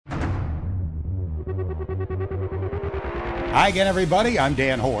Hi again, everybody. I'm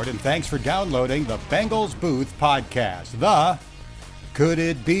Dan Horde, and thanks for downloading the Bengals Booth podcast. The Could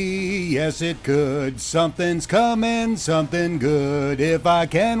It Be? Yes, it could. Something's coming, something good, if I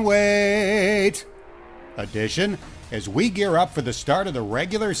can wait edition, as we gear up for the start of the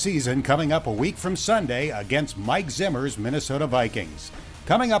regular season coming up a week from Sunday against Mike Zimmer's Minnesota Vikings.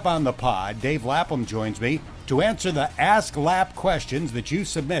 Coming up on the pod, Dave Lapham joins me to answer the Ask Lap questions that you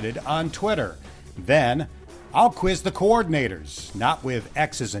submitted on Twitter. Then I'll quiz the coordinators, not with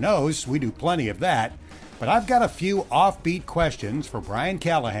X's and O's, we do plenty of that, but I've got a few offbeat questions for Brian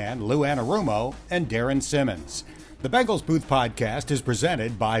Callahan, Lou Anarumo, and Darren Simmons. The Bengals Booth podcast is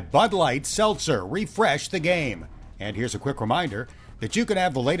presented by Bud Light Seltzer. Refresh the game. And here's a quick reminder that you can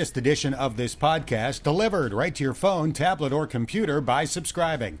have the latest edition of this podcast delivered right to your phone, tablet, or computer by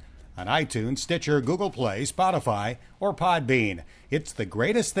subscribing on iTunes, Stitcher, Google Play, Spotify, or Podbean. It's the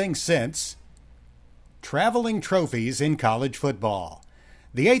greatest thing since traveling trophies in college football.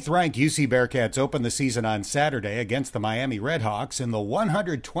 The 8th-ranked UC Bearcats opened the season on Saturday against the Miami Redhawks in the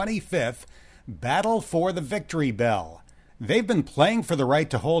 125th Battle for the Victory Bell. They've been playing for the right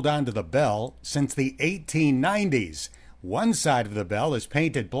to hold on to the bell since the 1890s. One side of the bell is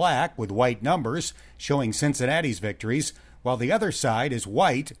painted black with white numbers showing Cincinnati's victories, while the other side is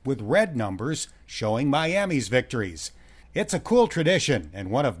white with red numbers showing Miami's victories. It's a cool tradition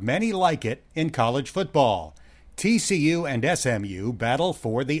and one of many like it in college football. TCU and SMU battle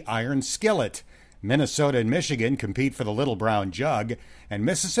for the Iron Skillet. Minnesota and Michigan compete for the Little Brown Jug, and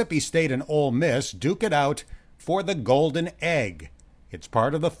Mississippi State and Ole Miss duke it out for the Golden Egg. It's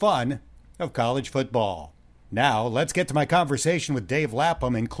part of the fun of college football. Now, let's get to my conversation with Dave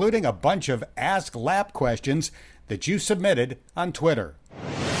Lapham, including a bunch of Ask Lap questions that you submitted on Twitter.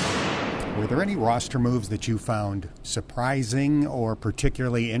 Were there any roster moves that you found surprising or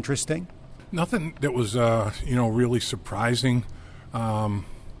particularly interesting? Nothing that was, really surprising.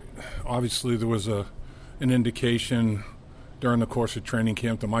 Obviously, there was an indication during the course of training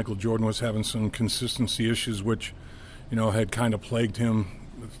camp that Michael Jordan was having some consistency issues, which, had kind of plagued him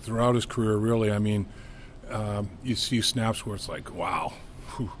throughout his career, really. I mean, you see snaps where it's like, wow,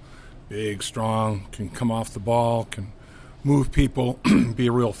 big, strong, can come off the ball, can move people, be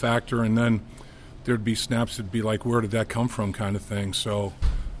a real factor, and then there'd be snaps that'd be like, where did that come from kind of thing. So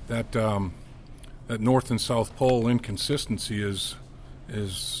that north and south pole inconsistency is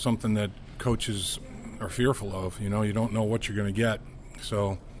something that coaches are fearful of. You don't know what you're going to get.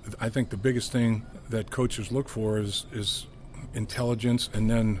 So I think the biggest thing that coaches look for is intelligence, and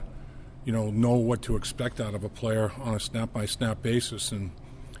then know what to expect out of a player on a snap-by-snap basis. And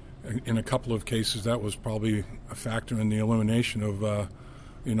in a couple of cases, that was probably a factor in the elimination of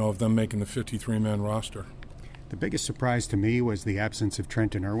them making the 53-man roster. The biggest surprise to me was the absence of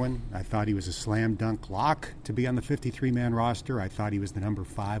Trenton Irwin. I thought he was a slam dunk lock to be on the 53-man roster. I thought he was the number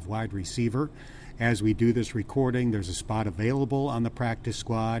 5 wide receiver. As we do this recording, there's a spot available on the practice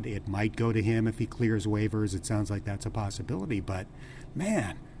squad. It might go to him if he clears waivers. It sounds like that's a possibility. But,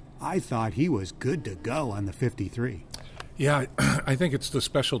 man, I thought he was good to go on the 53. Yeah, I think it's the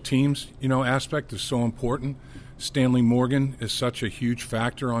special teams, aspect is so important. Stanley Morgan is such a huge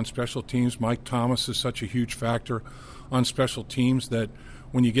factor on special teams. Mike Thomas is such a huge factor on special teams that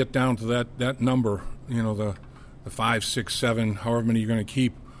when you get down to that number, the 5, 6, 7, however many you're going to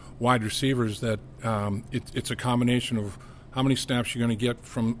keep wide receivers, that it's a combination of how many snaps you're going to get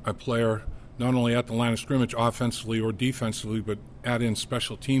from a player, not only at the line of scrimmage offensively or defensively, but add in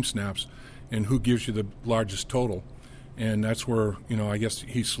special team snaps, and who gives you the largest total. And that's where, I guess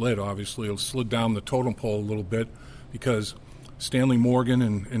he slid, obviously. He'll slid down the totem pole a little bit because Stanley Morgan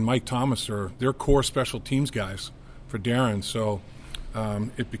and Mike Thomas they're core special teams guys for Darren. So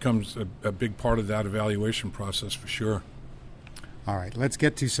it becomes a big part of that evaluation process for sure. All right, let's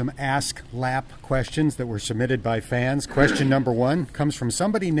get to some Ask Lap questions that were submitted by fans. Question number 1 comes from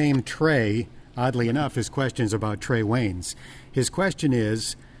somebody named Trey. Oddly enough, his question is about Trey Waynes. His question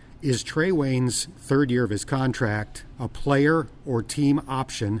is Trey Waynes' third year of his contract a player or team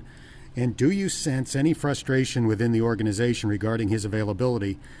option? And do you sense any frustration within the organization regarding his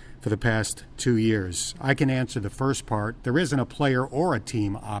availability for the past 2 years? I can answer the first part. There isn't a player or a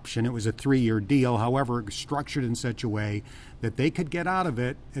team option. It was a 3-year deal, however, structured in such a way that they could get out of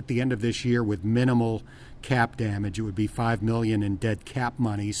it at the end of this year with minimal cap damage. It would be $5 million in dead cap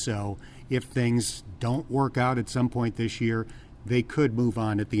money. So if things don't work out at some point this year, they could move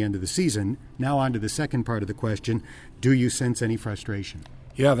on at the end of the season. Now on to the second part of the question. Do you sense any frustration?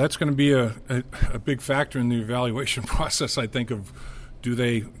 Yeah, that's going to be a big factor in the evaluation process, I think, of do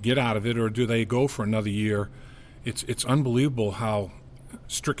they get out of it or do they go for another year. It's unbelievable how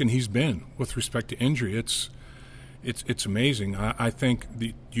stricken he's been with respect to injury. It's amazing. I think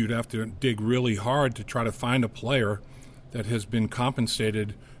you'd have to dig really hard to try to find a player that has been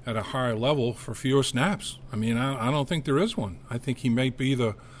compensated at a higher level for fewer snaps. I mean, I don't think there is one. I think he may be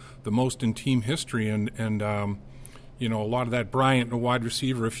the most in team history, and you know, a lot of that Bryant, a wide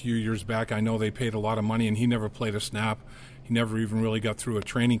receiver a few years back, I know they paid a lot of money, and he never played a snap. He never even really got through a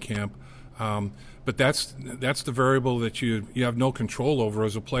training camp. But that's the variable that you have no control over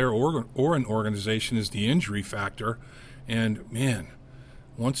as a player or an organization, is the injury factor. And man,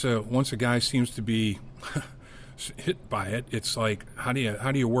 once a guy seems to be hit by it, it's like how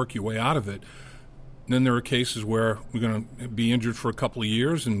do you work your way out of it? And then there are cases where we're going to be injured for a couple of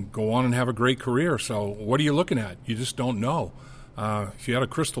years and go on and have a great career. So what are you looking at? You just don't know. If you had a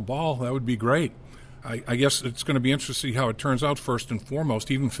crystal ball, that would be great. I guess it's going to be interesting how it turns out first and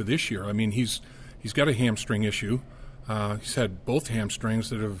foremost, even for this year. I mean, he's got a hamstring issue. He's had both hamstrings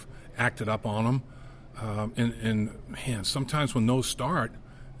that have acted up on him. And man, sometimes when those start,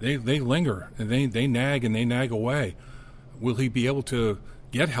 they linger and they nag and they nag away. Will he be able to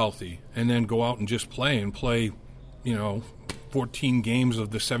get healthy and then go out and just play, you know, 14 games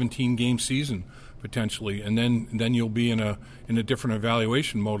of the 17-game season potentially, and then you'll be in a different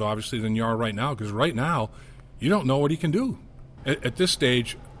evaluation mode, obviously, than you are right now, because right now you don't know what he can do. At this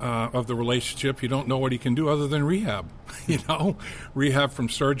stage of the relationship, you don't know what he can do other than rehab. You know, rehab from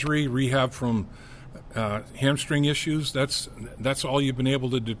surgery, rehab from hamstring issues. That's all you've been able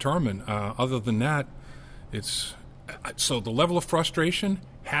to determine. Other than that, so the level of frustration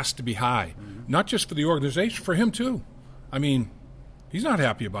has to be high, not just for the organization, for him too. I mean, he's not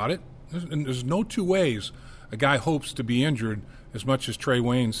happy about it. There's no two ways a guy hopes to be injured as much as Trey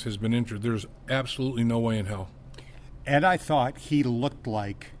Waynes has been injured. There's absolutely no way in hell. And I thought he looked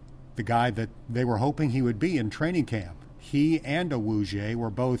like the guy that they were hoping he would be in training camp. He and Awuzie were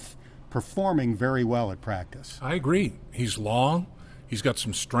both performing very well at practice. I agree. He's long. He's got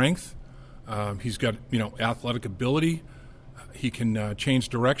some strength. He's got, you know, athletic ability. He can change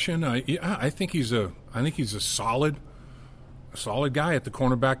direction. I think he's a solid guy at the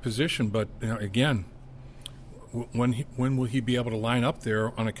cornerback position. But you know, again, when will he be able to line up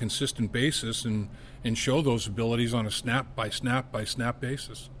there on a consistent basis and show those abilities on a snap by snap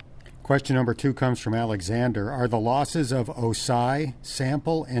basis? Question number 2 comes from Alexander. Are the losses of Osai,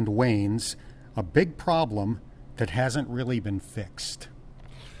 Sample, and Waynes a big problem that hasn't really been fixed?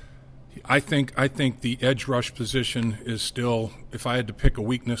 I think the edge rush position is still, if I had to pick a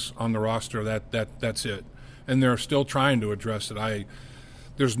weakness on the roster, that's it. And they're still trying to address it.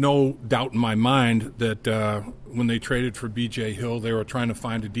 There's no doubt in my mind that when they traded for B.J. Hill, they were trying to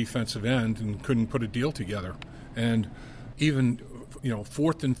find a defensive end and couldn't put a deal together. And even, you know,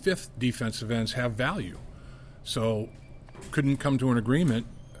 4th and 5th defensive ends have value. So couldn't come to an agreement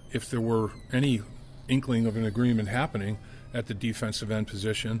if there were any inkling of an agreement happening at the defensive end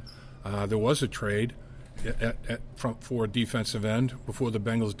position. There was a trade for a defensive end before the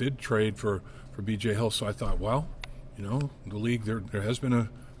Bengals did trade for B.J. Hill. So I thought, well, you know, the league, there has been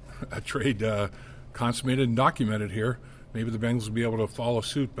a trade consummated and documented here. Maybe the Bengals will be able to follow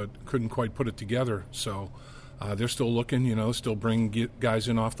suit, but couldn't quite put it together. So they're still looking, you know, still bringing guys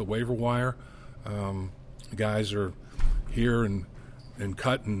in off the waiver wire. Guys are here and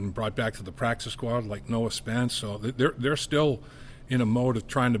cut and brought back to the practice squad, like Noah Spence. So they're still in a mode of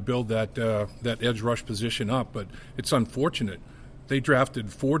trying to build that edge rush position up. But it's unfortunate. They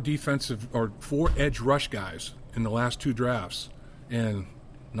drafted 4 edge rush guys in the last 2 drafts, and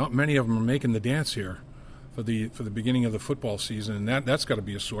not many of them are making the dance here for the beginning of the football season. And that's got to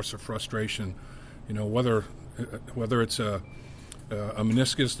be a source of frustration. You know, whether it's a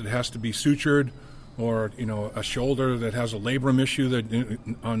meniscus that has to be sutured, or, you know, a shoulder that has a labrum issue that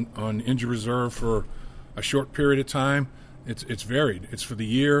on injury reserve for a short period of time. It's varied. It's for the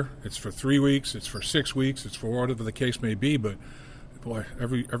year. It's for 3 weeks. It's for 6 weeks. It's for whatever the case may be. But boy,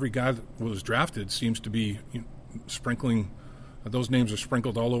 every guy that was drafted seems to be, you know, sprinkling. Those names are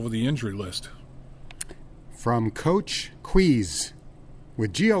sprinkled all over the injury list. From Coach Queez,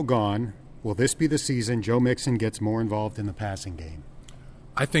 with Gio gone, will this be the season Joe Mixon gets more involved in the passing game?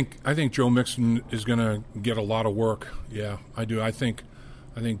 I think Joe Mixon is going to get a lot of work. Yeah, I do. I think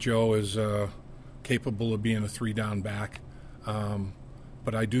Joe is capable of being a 3-down back.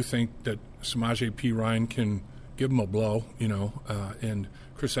 But I do think that Samaje Perine can give him a blow, you know, and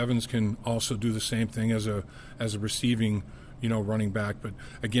Chris Evans can also do the same thing as a receiving, you know, running back. But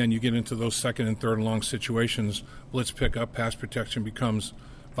again, you get into those 2nd and 3rd and long situations, blitz pickup, pass protection becomes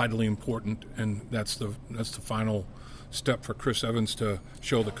vitally important, and that's the final step for Chris Evans to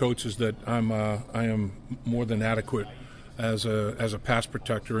show the coaches that I am more than adequate as a pass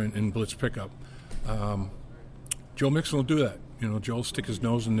protector in blitz pickup. Joe Mixon will do that. Joe will stick his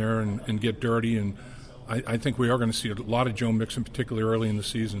nose in there and get dirty, and I think we are going to see a lot of Joe Mixon, particularly early in the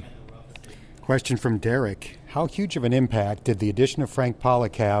season. Question from Derek. How huge of an impact did the addition of Frank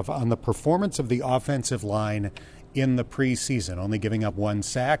Pollock have on the performance of the offensive line in the preseason? Only giving up 1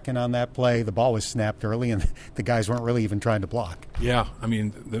 sack, and on that play, the ball was snapped early, and the guys weren't really even trying to block. Yeah, I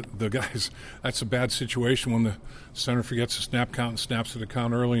mean, the guys, that's a bad situation when the center forgets the snap count and snaps to the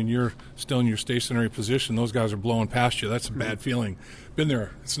count early, and you're still in your stationary position. Those guys are blowing past you. That's a bad feeling. Been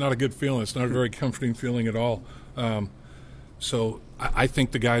there. It's not a good feeling. It's not a very comforting feeling at all. So I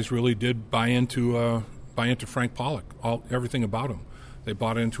think the guys really did buy into Frank Pollock, everything about him. They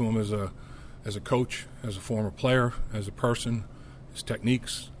bought into him as a coach, as a former player, as a person, his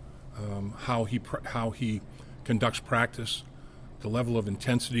techniques, how he conducts practice, the level of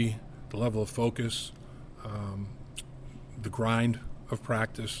intensity, the level of focus, the grind of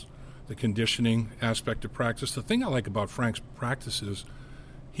practice, the conditioning aspect of practice. The thing I like about Frank's practice is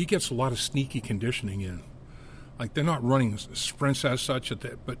he gets a lot of sneaky conditioning in. Like, they're not running sprints as such,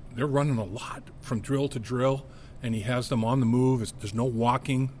 but they're running a lot from drill to drill, and he has them on the move. There's no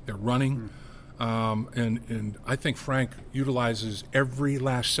walking. They're running. And I think Frank utilizes every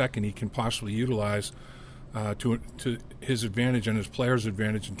last second he can possibly utilize to his advantage and his players'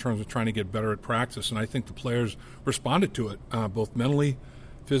 advantage in terms of trying to get better at practice. And I think the players responded to it, both mentally,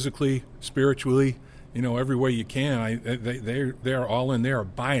 physically, spiritually, every way you can. They're all in there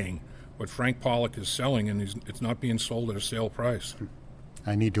buying what Frank Pollock is selling, and it's not being sold at a sale price.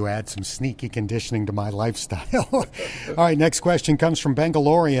 I need to add some sneaky conditioning to my lifestyle. All right, next question comes from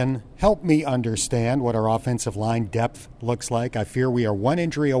Bengalorian. Help me understand what our offensive line depth looks like. I fear we are 1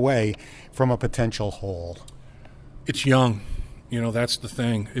 injury away from a potential hole. It's young. That's the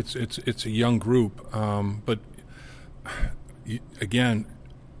thing. It's a young group. But, again,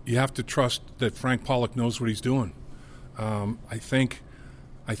 you have to trust that Frank Pollock knows what he's doing. I think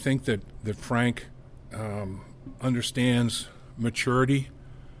that Frank understands maturity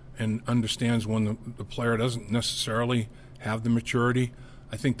and understands when the player doesn't necessarily have the maturity.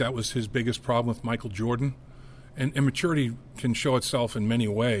 I think that was his biggest problem with Michael Jordan. And maturity can show itself in many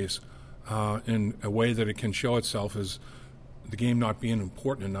ways. In a way that it can show itself is the game not being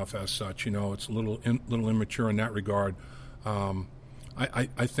important enough as such. It's a little immature in that regard. I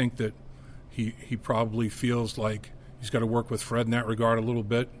think that he probably feels like he's got to work with Fred in that regard a little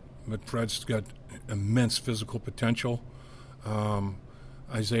bit, but Fred's got immense physical potential.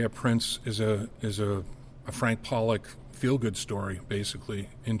 Isaiah Prince is a Frank Pollock feel-good story, basically,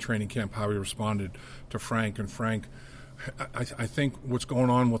 in training camp, how he responded to Frank. And Frank, I think what's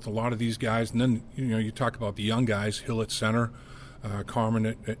going on with a lot of these guys, and then, you talk about the young guys, Hill at center,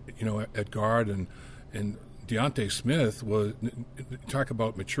 Carmen at guard, and Deontay Smith was, talk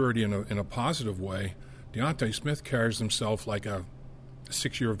about maturity in a positive way. Deontay Smith carries himself like a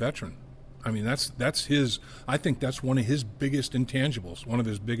 6-year veteran. I mean, that's his. I think that's one of his biggest intangibles. One of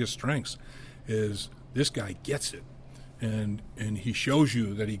his biggest strengths is this guy gets it, and he shows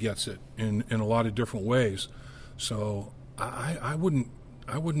you that he gets it in a lot of different ways. So I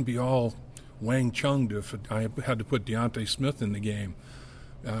wouldn't be all Wang Chunged if I had to put Deontay Smith in the game.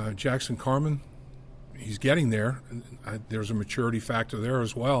 Jackson Carman, he's getting there. There's a maturity factor there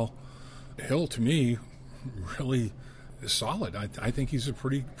as well. Hill, to me, really is solid. I think he's a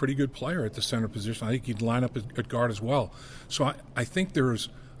pretty good player at the center position. I think he'd line up at guard as well. So I think there's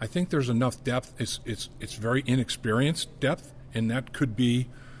enough depth. It's very inexperienced depth, and that could be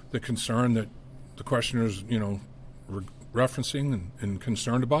the concern that the questioner's referencing and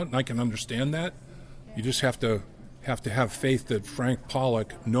concerned about. And I can understand that. You just have to have faith that Frank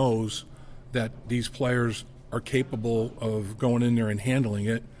Pollock knows that these players are capable of going in there and handling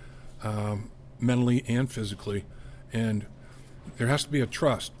it mentally and physically. And there has to be a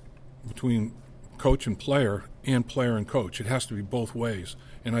trust between coach and player and coach. It has to be both ways.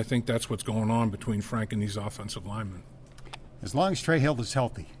 And I think that's what's going on between Frank and these offensive linemen. As long as Trey Hill is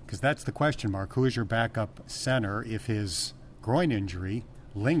healthy, because that's the question mark. Who is your backup center if his groin injury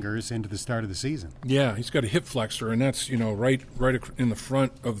lingers into the start of the season? Yeah, he's got a hip flexor, and that's right in the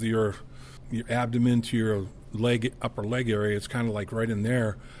front of your abdomen to your upper leg area. It's kind of like right in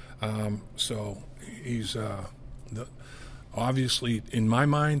there. So he's obviously, in my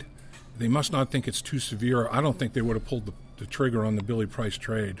mind, they must not think it's too severe. I don't think they would have pulled the trigger on the Billy Price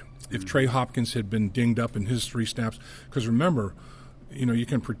trade if Trey Hopkins had been dinged up in his 3 snaps. Because remember, you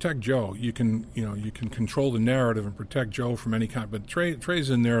can protect Joe. You can control the narrative and protect Joe from any kind. But Trey's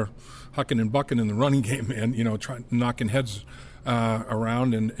in there hucking and bucking in the running game, man. knocking heads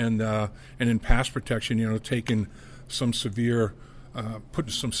around and in pass protection. Taking some severe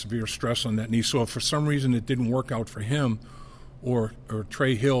putting some severe stress on that knee. So if for some reason it didn't work out for him, or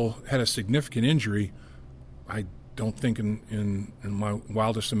Trey Hill had a significant injury, I don't think in my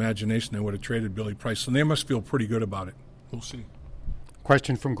wildest imagination they would have traded Billy Price. So they must feel pretty good about it. We'll see.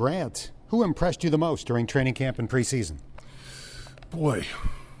 Question from Grant. Who impressed you the most during training camp and preseason? Boy,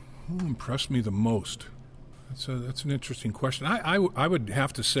 who impressed me the most? That's an interesting question. I would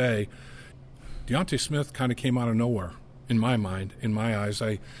have to say Deontay Smith kind of came out of nowhere in my mind, in my eyes.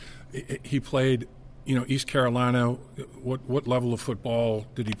 He played, East Carolina. What level of football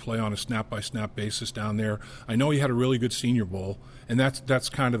did he play on a snap-by-snap basis down there? I know he had a really good Senior Bowl, and that's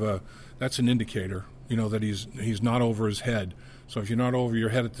kind of that's an indicator, that he's not over his head. So if you're not over your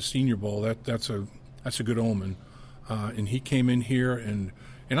head at the Senior Bowl, that's a good omen. And he came in here, and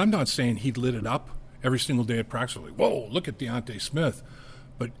I'm not saying he lit it up every single day at practice. Like, whoa, look at Deontay Smith.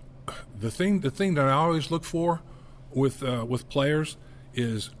 But the thing that I always look for with players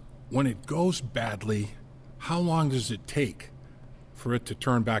is when it goes badly, how long does it take for it to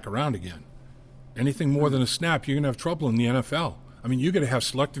turn back around again? Anything more than a snap, you're going to have trouble in the NFL. I mean, you're going to have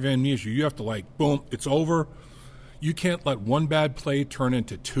selective amnesia. You have to boom, it's over. You can't let one bad play turn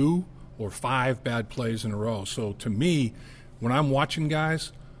into 2 or 5 bad plays in a row. So to me, when I'm watching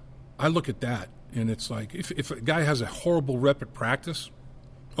guys, I look at that, and it's like if a guy has a horrible rep at practice,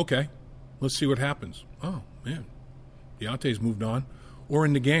 okay, let's see what happens. Oh, man, Deontay's moved on. Or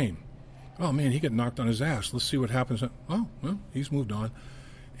in the game, oh, man, he got knocked on his ass. Let's see what happens. Oh, well, he's moved on.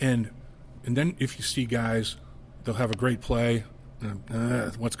 And then if you see guys, they'll have a great play,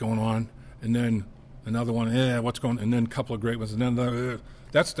 what's going on? And then another one, what's going on? And then a couple of great ones. And then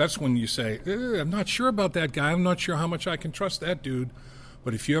that's when you say, I'm not sure about that guy. I'm not sure how much I can trust that dude.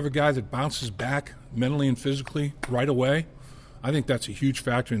 But if you have a guy that bounces back mentally and physically right away, I think that's a huge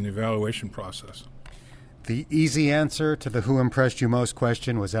factor in the evaluation process. The easy answer to the who impressed you most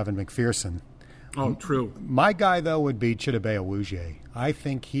question was Evan McPherson. Oh, true. My guy, though, would be Chidobe Awuzie. I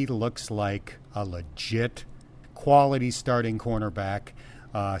think he looks like a legit quality starting cornerback,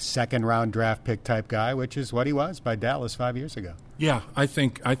 second-round draft pick type guy, which is what he was by Dallas 5 years ago. Yeah, I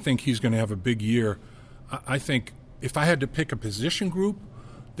think he's going to have a big year. I think if I had to pick a position group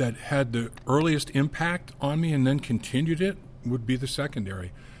that had the earliest impact on me and then continued it, would be the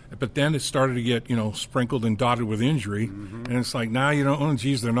secondary. But then it started to get, sprinkled and dotted with injury. Mm-hmm. And it's like, now,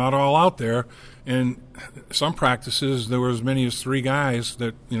 they're not all out there. And some practices, there were as many as 3 guys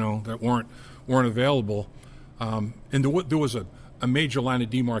that, that weren't available. And there was a major line of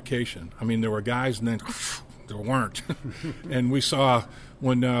demarcation. I mean, there were guys and then there weren't. And we saw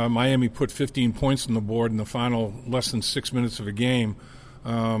when Miami put 15 points on the board in the final less than 6 minutes of a game,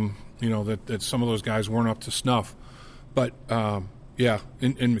 that some of those guys weren't up to snuff. But, yeah,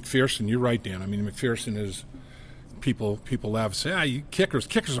 and McPherson, you're right, Dan. I mean, McPherson is people laugh and say,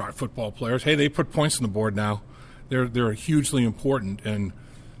 kickers aren't football players. Hey, they put points on the board now. They're hugely important. And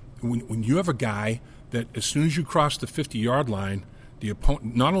when you have a guy that as soon as you cross the 50-yard line, the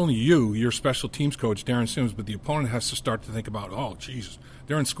opponent, not only your special teams coach, Darren Sims, but the opponent has to start to think about, oh, Jesus,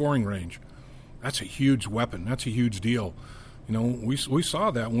 they're in scoring range. That's a huge weapon. That's a huge deal. We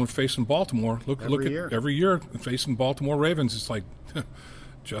saw that when we're facing Baltimore. Look at every year facing Baltimore Ravens. It's like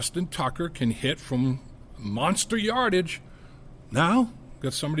Justin Tucker can hit from monster yardage. Now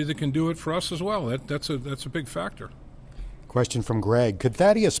got somebody that can do it for us as well. That's a big factor. Question from Greg: could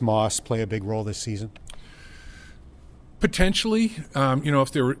Thaddeus Moss play a big role this season? Potentially.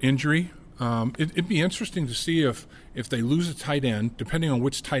 If there were injury, it'd be interesting to see if they lose a tight end, depending on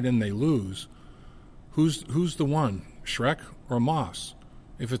which tight end they lose. Who's the one? Shrek or Moss?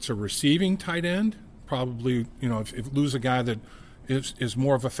 If it's a receiving tight end, probably, if you lose a guy that is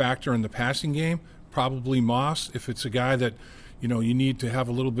more of a factor in the passing game, probably Moss. If it's a guy that, you need to have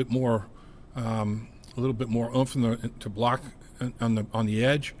a little bit more oomph to block on the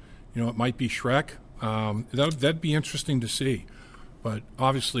edge, it might be Shrek. That'd be interesting to see. But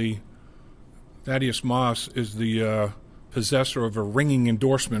obviously, Thaddeus Moss is the possessor of a ringing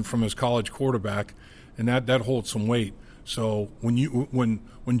endorsement from his college quarterback, and that holds some weight. So when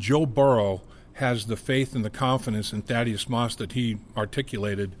Joe Burrow has the faith and the confidence in Thaddeus Moss that he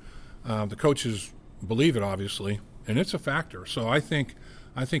articulated, the coaches believe it, obviously, and it's a factor. So I think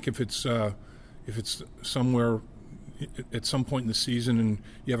if it's somewhere at some point in the season and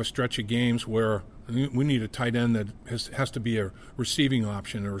you have a stretch of games where we need a tight end that has to be a receiving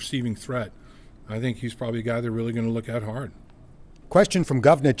option, a receiving threat, I think he's probably a guy they're really going to look at hard. Question from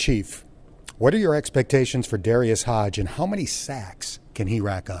Governor Chief. What are your expectations for Darius Hodge, and how many sacks can he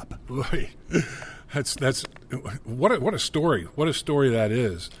rack up? Boy, that's what a story. What a story that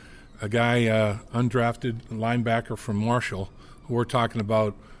is. a guy, undrafted linebacker from Marshall, who we're talking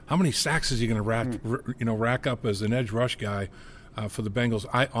about how many sacks is he going to rack up as an edge rush guy for the Bengals.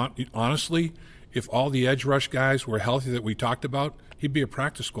 Honestly, if all the edge rush guys were healthy that we talked about, he'd be a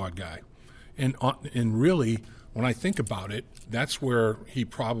practice squad guy. And really, when I think about it, that's where he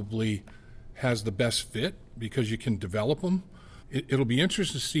probably has the best fit because you can develop him. It'll be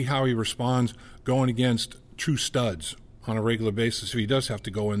interesting to see how he responds going against true studs on a regular basis if he does have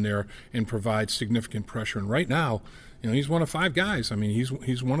to go in there and provide significant pressure. And right now, he's one of 5 guys. I mean,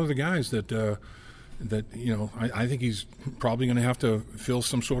 he's one of the guys that I think he's probably going to have to fill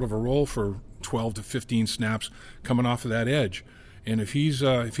some sort of a role for 12 to 15 snaps coming off of that edge. And if he's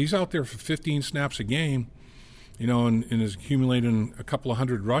out there for 15 snaps a game, and is accumulating a couple of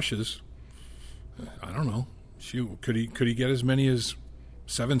hundred rushes, I don't know. Shoot, could he get as many as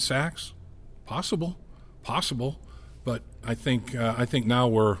 7 sacks? Possible, but I think now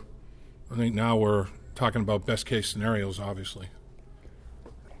we're talking about best case scenarios, obviously.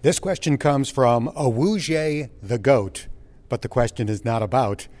 This question comes from Awuje the Goat, but the question is not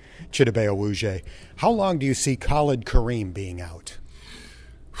about Chidobe Awuje. How long do you see Khalid Kareem being out?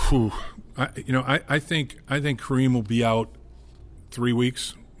 I think Kareem will be out 3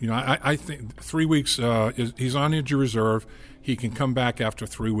 weeks. I think 3 weeks. He's on injury reserve. He can come back after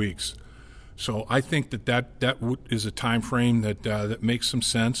 3 weeks. So I think that is a time frame that makes some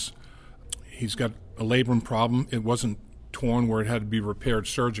sense. He's got a labrum problem. It wasn't torn where it had to be repaired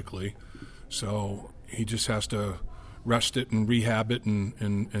surgically, so he just has to rest it and rehab it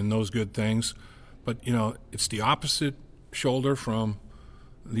and those good things. But it's the opposite shoulder from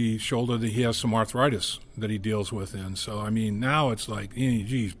the shoulder that he has some arthritis that he deals with in. So I mean, now it's like,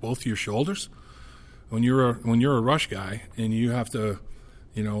 geez, both your shoulders. When you're a rush guy and you have to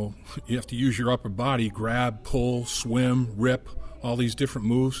use your upper body, grab, pull, swim, rip, all these different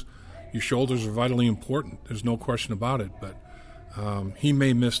moves. Your shoulders are vitally important. There's no question about it. But he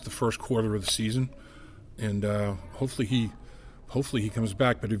may miss the first quarter of the season, and hopefully he comes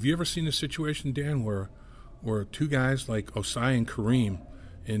back. But have you ever seen a situation, Dan, where 2 guys like Osai and Kareem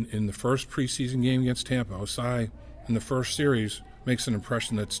in the first preseason game against Tampa, Osai in the first series makes an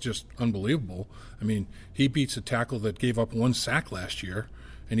impression that's just unbelievable. I mean, he beats a tackle that gave up 1 sack last year,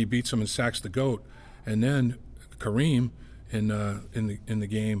 and he beats him and sacks the GOAT. And then Kareem in the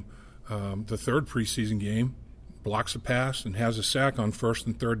game, the third preseason game, blocks a pass and has a sack on 1st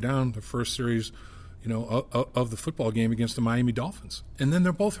and 3rd down, the first series, of the football game against the Miami Dolphins. And then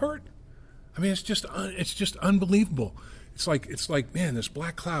they're both hurt. I mean, it's just unbelievable. It's like, man, this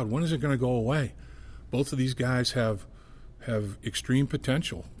black cloud, when is it going to go away? Both of these guys have extreme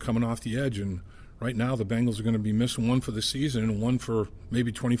potential coming off the edge, and right now the Bengals are going to be missing one for the season and one for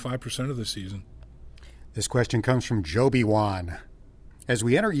maybe 25% of the season. This question comes from Joby Wan. As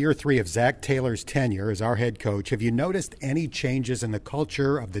we enter year 3 of Zach Taylor's tenure as our head coach, have you noticed any changes in the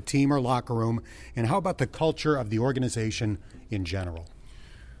culture of the team or locker room, and how about the culture of the organization in general?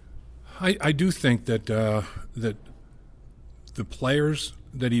 I do think that that the players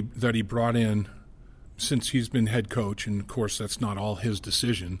that he brought in since he's been head coach, and of course that's not all his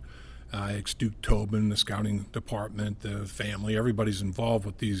decision. It's Duke Tobin, the scouting department, the family, everybody's involved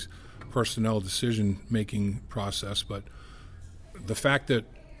with these personnel decision-making process. But the fact that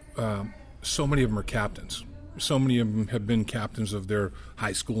so many of them are captains, so many of them have been captains of their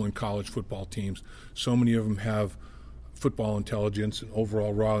high school and college football teams, so many of them have football intelligence and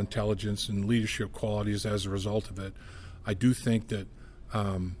overall raw intelligence and leadership qualities as a result of it. I do think that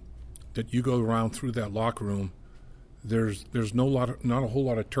that you go around through that locker room, there's not a whole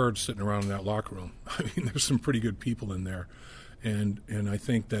lot of turds sitting around in that locker room. I mean, there's some pretty good people in there, and I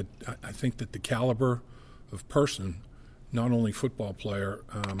think that the caliber of person, not only football player,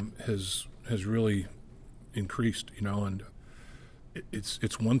 has really increased. And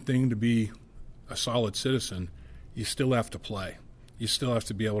it's one thing to be a solid citizen. You still have to play. You still have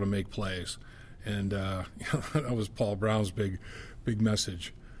to be able to make plays, and that was Paul Brown's big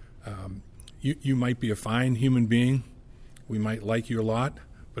message. You might be a fine human being. We might like you a lot,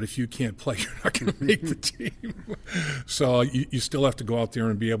 but if you can't play, you're not going to make the team. So you still have to go out there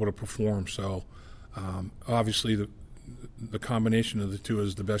and be able to perform. So obviously the combination of the two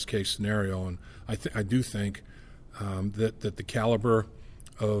is the best case scenario, and I do think that the caliber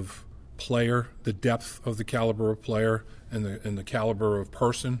of player, the depth of the caliber of player, and the caliber of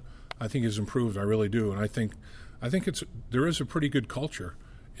person, I think is improved. I really do, and I think there is a pretty good culture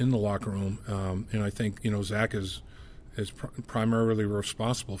in the locker room, and I think Zach is primarily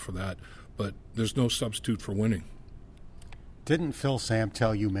responsible for that. But there's no substitute for winning. Didn't Phil Sam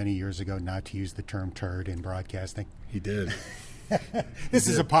tell you many years ago not to use the term turd in broadcasting? He did. This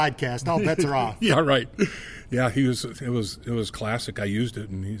is a podcast. All bets are off. Yeah, right. Yeah, it was classic. I used it,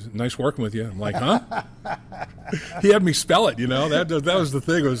 and he's nice working with you. I'm like, huh? He had me spell it. That was the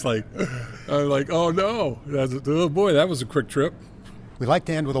thing. It was like, I'm like, oh no, oh boy, that was a quick trip. We like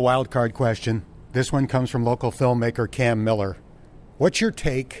to end with a wild card question. This one comes from local filmmaker Cam Miller. What's your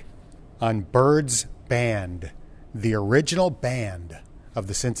take on Bird's Band, the original band of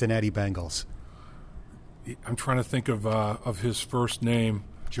the Cincinnati Bengals? I'm trying to think of his first name.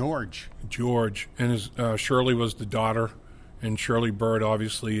 George, and his Shirley was the daughter, and Shirley Bird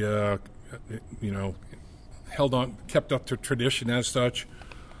obviously, kept up to tradition as such.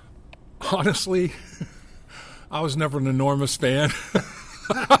 Honestly, I was never an enormous fan,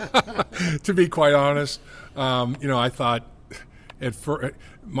 to be quite honest. I thought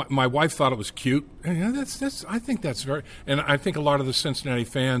my wife thought it was cute, and I think that's very, and I think a lot of the Cincinnati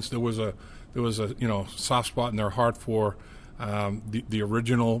fans there was a soft spot in their heart for the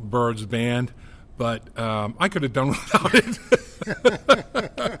original Birds band, but I could have done without it,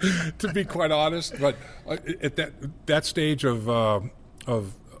 to be quite honest. But at that stage of the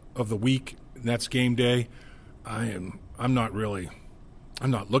week, that's game day, I'm not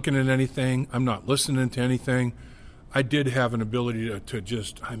looking at anything. I'm not listening to anything. I did have an ability to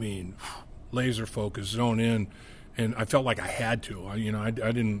just, laser focus, zone in, and I felt like I had to.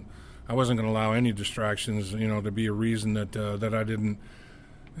 I wasn't going to allow any distractions, to be a reason that I didn't,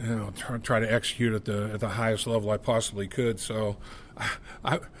 try to execute at the highest level I possibly could. So,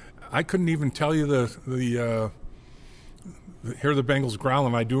 I couldn't even tell you hear the Bengals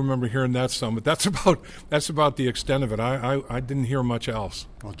growling. I do remember hearing that some, but that's about the extent of it. I didn't hear much else.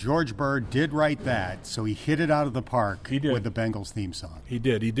 Well, George Bird did write that, so he hit it out of the park. He did. With the Bengals theme song. He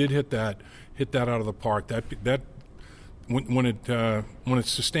did hit that out of the park. That. When it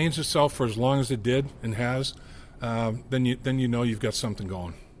sustains itself for as long as it did and has, then you've got something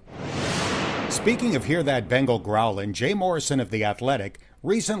going. Speaking of Hear That Bengal Growlin', Jay Morrison of The Athletic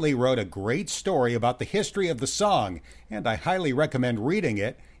recently wrote a great story about the history of the song, and I highly recommend reading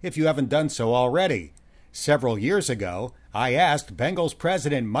it if you haven't done so already. Several years ago, I asked Bengals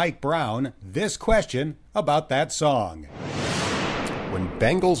president Mike Brown this question about that song. When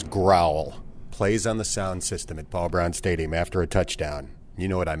Bengals growl plays on the sound system at Paul Brown Stadium after a touchdown, you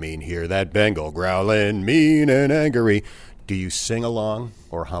know what I mean, hear that Bengal growling, mean and angry. Do you sing along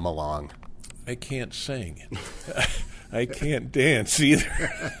or hum along? I can't sing. I can't dance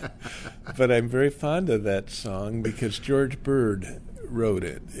either. But I'm very fond of that song because George Bird wrote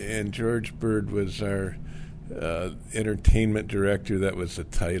it. And George Bird was our entertainment director. That was the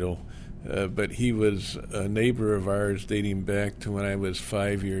title. But he was a neighbor of ours dating back to when I was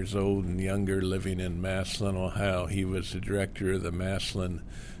 5 years old and younger, living in Massillon, Ohio. He was the director of the Massillon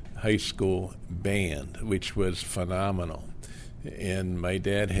High School band, which was phenomenal. And my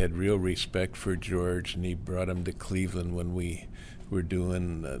dad had real respect for George, and he brought him to Cleveland when we were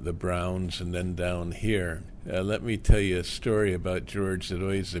doing the Browns and then down here. Let me tell you a story about George that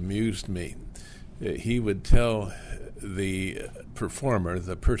always amused me. He would tell the performer,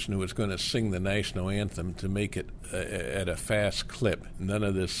 the person who was going to sing the national anthem, to make it at a fast clip. None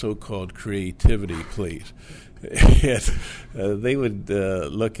of this so-called creativity, please. And they would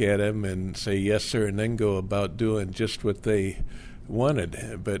look at him and say, yes, sir, and then go about doing just what they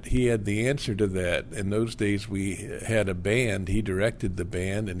wanted. But he had the answer to that. In those days, we had a band. He directed the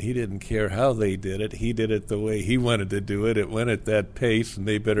band, and he didn't care how they did it. He did it the way he wanted to do it. It went at that pace, and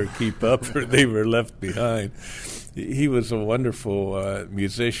they better keep up or they were left behind. He was a wonderful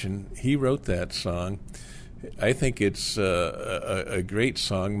musician. He wrote that song. I think it's a great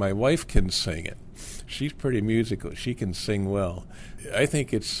song. My wife can sing it. She's pretty musical. She can sing well. I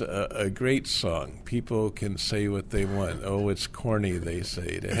think it's a great song. People can say what they want. Oh, it's corny, they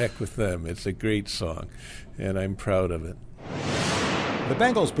say. To heck with them. It's a great song, and I'm proud of it. The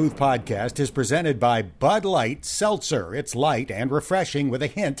Bengals Booth Podcast is presented by Bud Light Seltzer. It's light and refreshing with a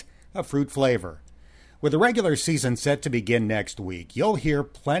hint of fruit flavor. With the regular season set to begin next week, you'll hear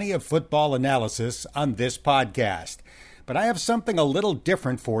plenty of football analysis on this podcast. But I have something a little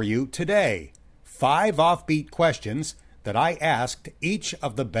different for you today. 5 offbeat questions that I asked each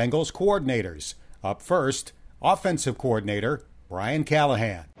of the Bengals coordinators. Up first, offensive coordinator Brian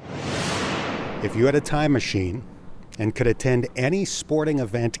Callahan. If you had a time machine and could attend any sporting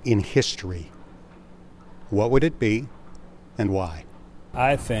event in history, what would it be and why?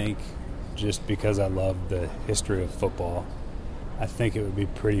 I think, just because I love the history of football, I think it would be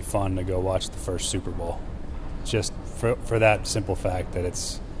pretty fun to go watch the first Super Bowl. Just for that simple fact that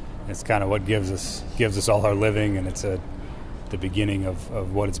it's kind of what gives us all our living, and it's the beginning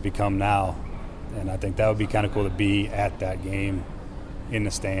of what it's become now. And I think that would be kind of cool to be at that game in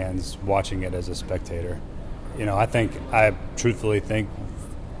the stands, watching it as a spectator. I truthfully think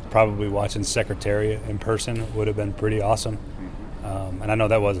probably watching Secretariat in person would have been pretty awesome. And I know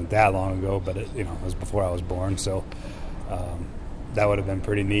that wasn't that long ago, but it was before I was born, so that would have been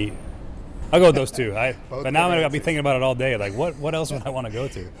pretty neat. I'll go with those two. But now I'm going to be thinking about it all day. Like, what else would I want to go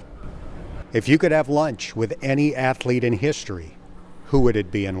to? If you could have lunch with any athlete in history, who would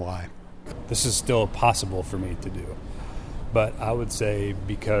it be and why? This is still possible for me to do. But I would say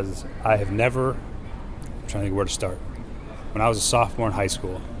because I have never, I'm trying to think where to start. When I was a sophomore in high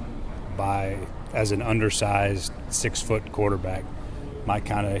school, as an undersized 6-foot quarterback, my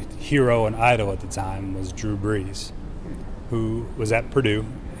kind of hero and idol at the time was Drew Brees, who was at Purdue.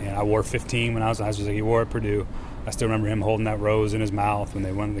 And I wore 15 when I was in high school. He wore at Purdue. I still remember him holding that rose in his mouth when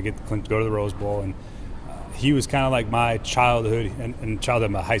they wanted to go to the Rose Bowl. And he was kind of like my childhood and childhood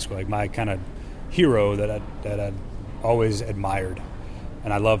in my high school, like my kind of hero that I'd always admired.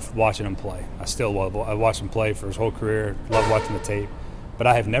 And I loved watching him play. I still love. I watched him play for his whole career. Love watching the tape. But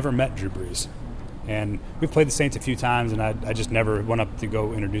I have never met Drew Brees. And we've played the Saints a few times, and I just never went up to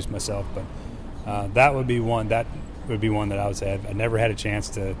go introduce myself. But that would be one. That would be one that I would say I never had a chance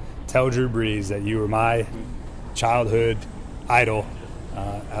to tell Drew Brees that you were my childhood idol.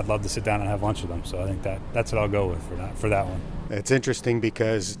 I'd love to sit down and have lunch with him. So I think that's what I'll go with for that one. It's interesting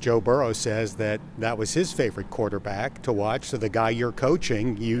because Joe Burrow says that was his favorite quarterback to watch. So the guy you're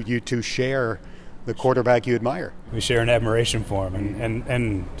coaching, you two share the quarterback you admire. We share an admiration for him,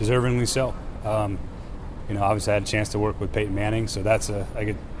 and deservingly so. Obviously I had a chance to work with Peyton Manning, so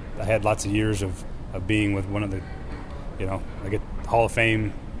I had lots of years of being with one of the, I get Hall of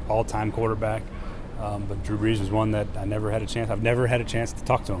Fame all-time quarterback. But Drew Brees was one that I've never had a chance to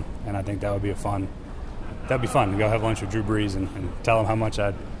talk to him, and I think that'd be fun to go have lunch with Drew Brees and tell him how much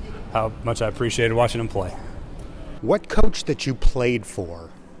I appreciated watching him play. What coach that you played for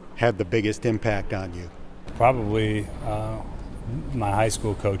had the biggest impact on you? Probably my high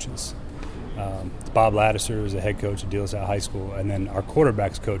school coaches. Bob Laddiser was the head coach at De La Salle High School, and then our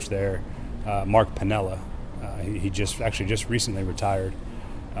quarterbacks coach there, Mark Piniella. He just recently retired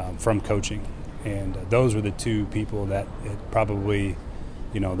from coaching. And those were the two people that probably,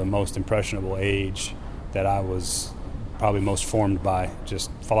 the most impressionable age that I was probably most formed by,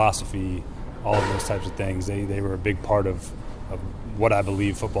 just philosophy, all of those types of things. They were a big part of what I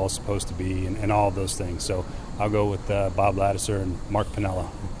believe football is supposed to be and all of those things. So I'll go with Bob Laddiser and Mark Piniella.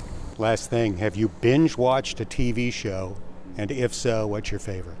 Last thing, have you binge-watched a TV show? And if so, what's your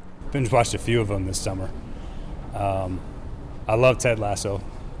favorite? Binge-watched a few of them this summer. I love Ted Lasso.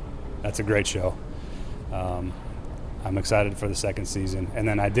 That's a great show. I'm excited for the second season. And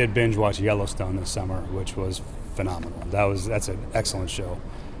then I did binge watch Yellowstone this summer, which was phenomenal. That's an excellent show.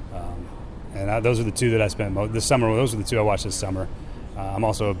 Those are the two that I spent this summer. Those are the two I watched this summer. I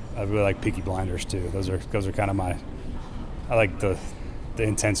really like Peaky Blinders too. Those are kind of I like the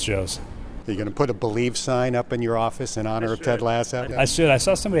intense shows. Are you going to put a Believe sign up in your office in honor of Ted Lasso? I should. I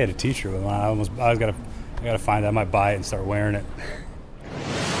saw somebody had a T-shirt with one. I got to find it. I might buy it and start wearing it.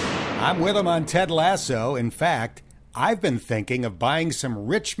 I'm with him on Ted Lasso. In fact, I've been thinking of buying some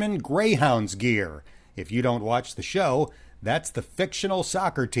Richmond Greyhounds gear. If you don't watch the show, that's the fictional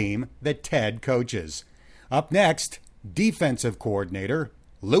soccer team that Ted coaches. Up next, defensive coordinator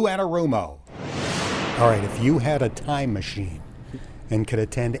Lou Anarumo. All right, if you had a time machine and could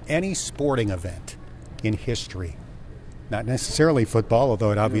attend any sporting event in history, not necessarily football,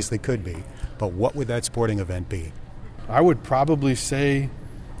 although it obviously could be, but what would that sporting event be? I would probably say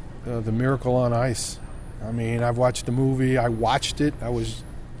The Miracle on Ice. I mean, I've watched the movie. I watched it. I was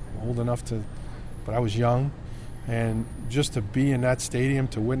old enough but I was young. And just to be in that stadium,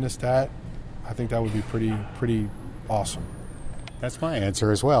 to witness that, I think that would be pretty awesome. That's my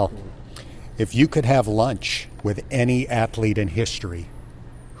answer as well. If you could have lunch with any athlete in history,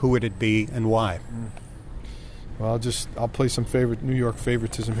 who would it be and why? Well, I'll play some New York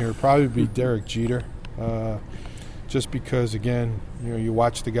favoritism here. It'd probably be Derek Jeter. Just because, again, you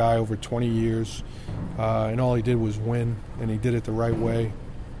watch the guy over 20 years, and all he did was win, and he did it the right way.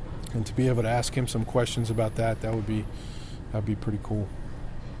 And to be able to ask him some questions about that'd be pretty cool.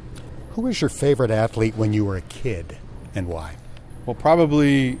 Who was your favorite athlete when you were a kid, and why? Well,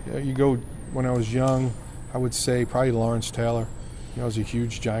 probably when I was young, I would say probably Lawrence Taylor. I was a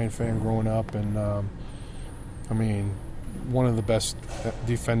huge Giant fan growing up, and one of the best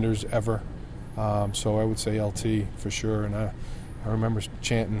defenders ever. So I would say LT for sure, and I remember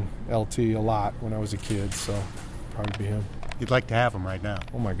chanting LT a lot when I was a kid, so probably be him. You'd like to have him right now.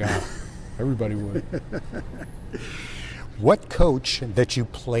 Oh my God, everybody would. What coach that you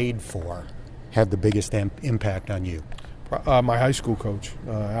played for had the biggest impact on you? My high school coach,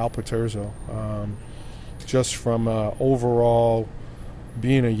 Al Paterzo. Just from overall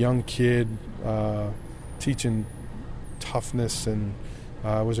being a young kid, teaching toughness, and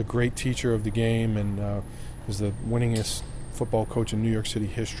was a great teacher of the game, and was the winningest football coach in New York City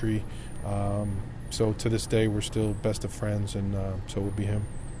history. So to this day, we're still best of friends, and so it would be him.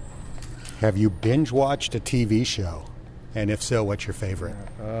 Have you binge-watched a TV show? And if so, what's your favorite?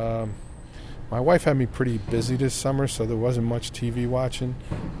 My wife had me pretty busy this summer, so there wasn't much TV watching.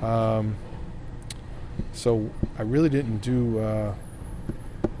 So I really didn't do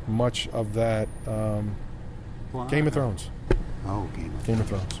much of that. Game of Thrones. Oh, Game of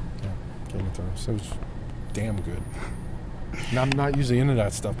Thrones. Yeah, Game of Thrones. It was damn good. And I'm not usually into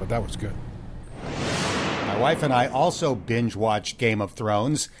that stuff, but that was good. My wife and I also binge-watched Game of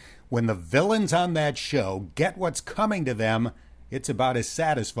Thrones. When the villains on that show get what's coming to them, it's about as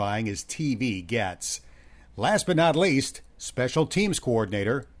satisfying as TV gets. Last but not least, Special Teams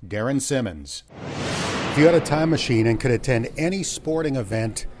Coordinator Darren Simmons. If you had a time machine and could attend any sporting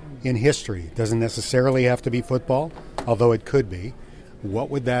event in history, doesn't necessarily have to be football, although it could be, what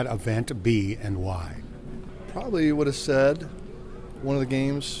would that event be and why? Probably would have said one of the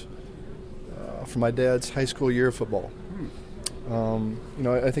games for my dad's high school year of football.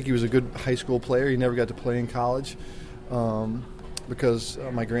 I think he was a good high school player. He never got to play in college because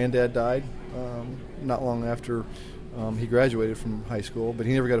my granddad died not long after he graduated from high school, but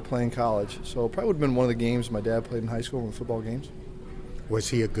he never got to play in college. So probably would have been one of the games my dad played in high school, one of the football games. Was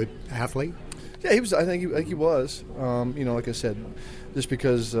he a good athlete? Yeah, he was. I think he was. Like I said, just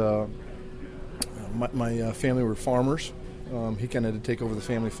because my family were farmers, he kind of had to take over the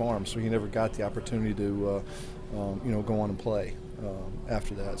family farm, so he never got the opportunity to go on and play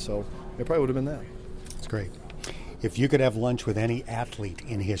after that. So it probably would have been that. That's great. If you could have lunch with any athlete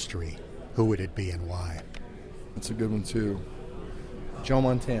in history, who would it be and why? That's a good one, too. Joe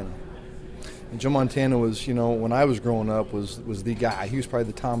Montana. And Joe Montana was, when I was growing up, was the guy. He was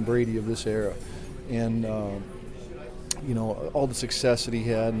probably the Tom Brady of this era. And, all the success that he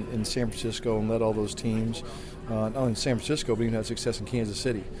had in San Francisco and led all those teams, not only in San Francisco, but even had success in Kansas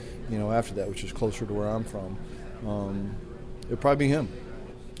City, after that, which is closer to where I'm from. It would probably be him.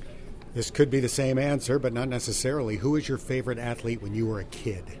 This could be the same answer, but not necessarily. Who was your favorite athlete when you were a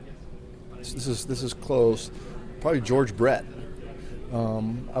kid? This is close. Probably George Brett.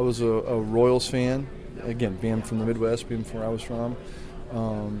 I was a Royals fan. Again, being from the Midwest, being from where I was from.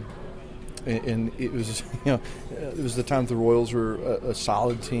 And it was, it was the time the Royals were a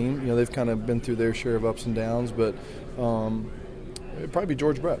solid team. They've kind of been through their share of ups and downs, but it'd probably be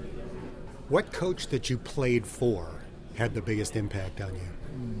George Brett. What coach that you played for had the biggest impact on you?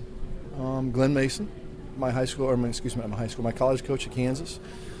 Glenn Mason, my college coach at Kansas.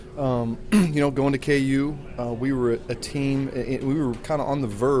 Going to KU, we were a team. We were kind of on the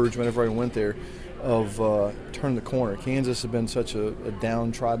verge whenever I went there of turning the corner. Kansas had been such a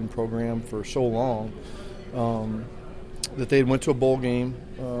downtrodden program for so long that they had went to a bowl game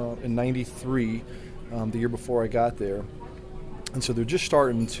in '93, the year before I got there, and so they're just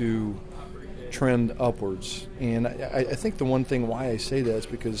starting to trend upwards. And I think the one thing why I say that is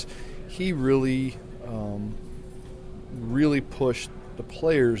because he really pushed the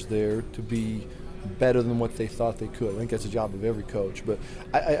players there to be better than what they thought they could. I think that's the job of every coach. But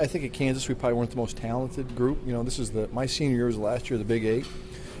I think at Kansas we probably weren't the most talented group. This is my senior year was the last year of the Big Eight.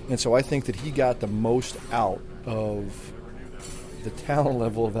 And so I think that he got the most out of the talent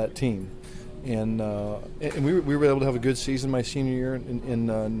level of that team. And we were able to have a good season my senior year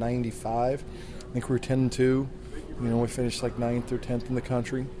in '95. I think we were 10-2. We finished like 9th or 10th in the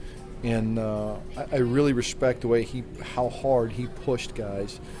country. And I really respect the way how hard he pushed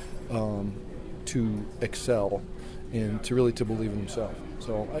guys to excel and to believe in himself.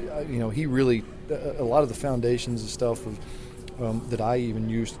 So he really a lot of the foundations and stuff that I even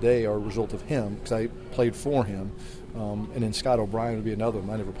use today are a result of him because I played for him. And then Scott O'Brien would be another one.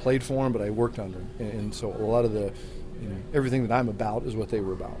 I never played for him, but I worked under him. And so a lot of the everything that I'm about is what they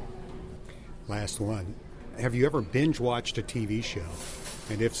were about. Last one. Have you ever binge-watched a TV show?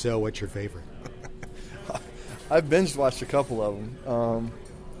 And if so, what's your favorite? I've binge-watched a couple of them.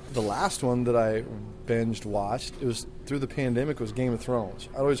 The last one that I binge-watched, it was through the pandemic, was Game of Thrones.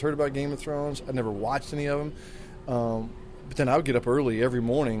 I'd always heard about Game of Thrones. I'd never watched any of them. But then I would get up early every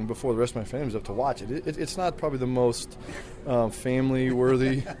morning before the rest of my family was up to watch it. It's not probably the most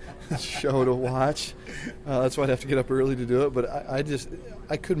family-worthy show to watch. That's why I'd have to get up early to do it. But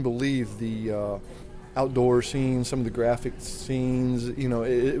I couldn't believe the outdoor scenes, some of the graphic scenes.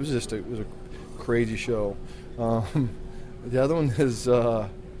 It was a crazy show. The other one is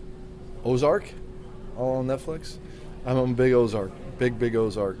Ozark, all on Netflix. I'm a big Ozark, big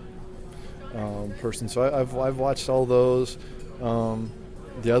Ozark person. So I've watched all those.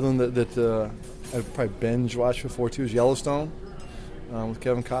 The other one that I've probably binge watched before too is Yellowstone with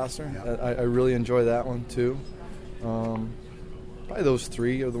Kevin Costner. Yeah. I really enjoy that one too. Probably those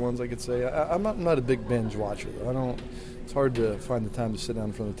three are the ones I could say. I'm not a big binge watcher though. It's hard to find the time to sit down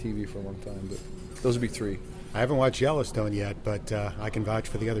in front of the TV for a long time, but those would be three. I haven't watched Yellowstone yet, but I can vouch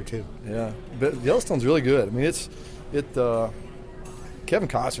for the other two. Yeah, but Yellowstone's really good. I mean, Kevin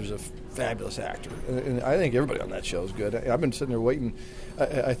Costner's a fabulous actor, and I think everybody on that show is good. I've been sitting there waiting.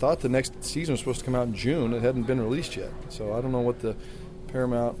 I thought the next season was supposed to come out in June. It hadn't been released yet, so I don't know what the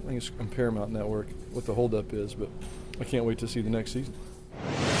Paramount, I think it's on Paramount Network, what the holdup is, but I can't wait to see the next season.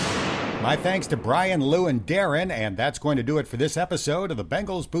 My thanks to Brian, Lou, and Darren, and that's going to do it for this episode of the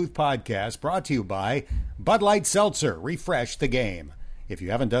Bengals Booth Podcast, brought to you by Bud Light Seltzer. Refresh the game. If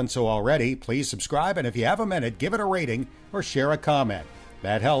you haven't done so already, please subscribe, and if you have a minute, give it a rating or share a comment.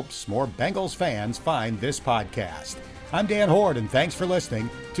 That helps more Bengals fans find this podcast. I'm Dan Horde, and thanks for listening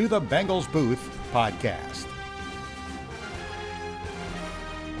to the Bengals Booth Podcast.